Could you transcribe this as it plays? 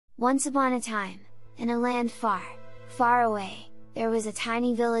Once upon a time, in a land far, far away, there was a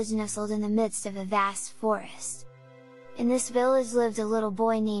tiny village nestled in the midst of a vast forest. In this village lived a little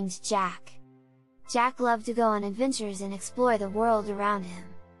boy named Jack. Jack loved to go on adventures and explore the world around him.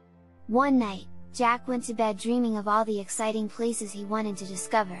 One night, Jack went to bed dreaming of all the exciting places he wanted to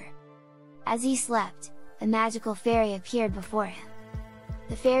discover. As he slept, a magical fairy appeared before him.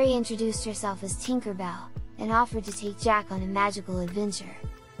 The fairy introduced herself as Tinkerbell, and offered to take Jack on a magical adventure.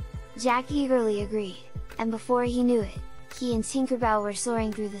 Jack eagerly agreed, and before he knew it, he and Tinkerbell were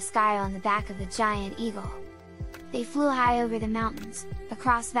soaring through the sky on the back of a giant eagle. They flew high over the mountains,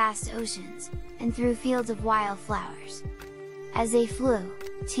 across vast oceans, and through fields of wildflowers. As they flew,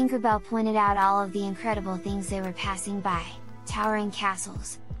 Tinkerbell pointed out all of the incredible things they were passing by, towering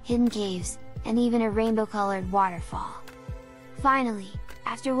castles, hidden caves, and even a rainbow-colored waterfall. Finally,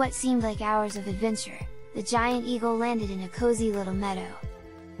 after what seemed like hours of adventure, the giant eagle landed in a cozy little meadow.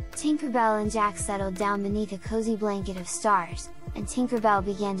 Tinkerbell and Jack settled down beneath a cozy blanket of stars, and Tinkerbell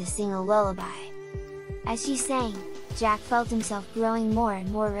began to sing a lullaby. As she sang, Jack felt himself growing more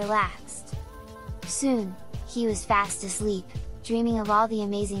and more relaxed. Soon, he was fast asleep, dreaming of all the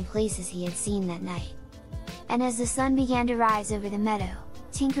amazing places he had seen that night. And as the sun began to rise over the meadow,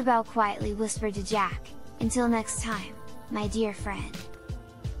 Tinkerbell quietly whispered to Jack, "Until next time, my dear friend.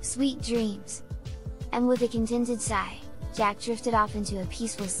 Sweet dreams!" And with a contented sigh, Jack drifted off into a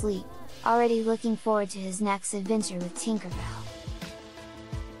peaceful sleep, already looking forward to his next adventure with Tinkerbell.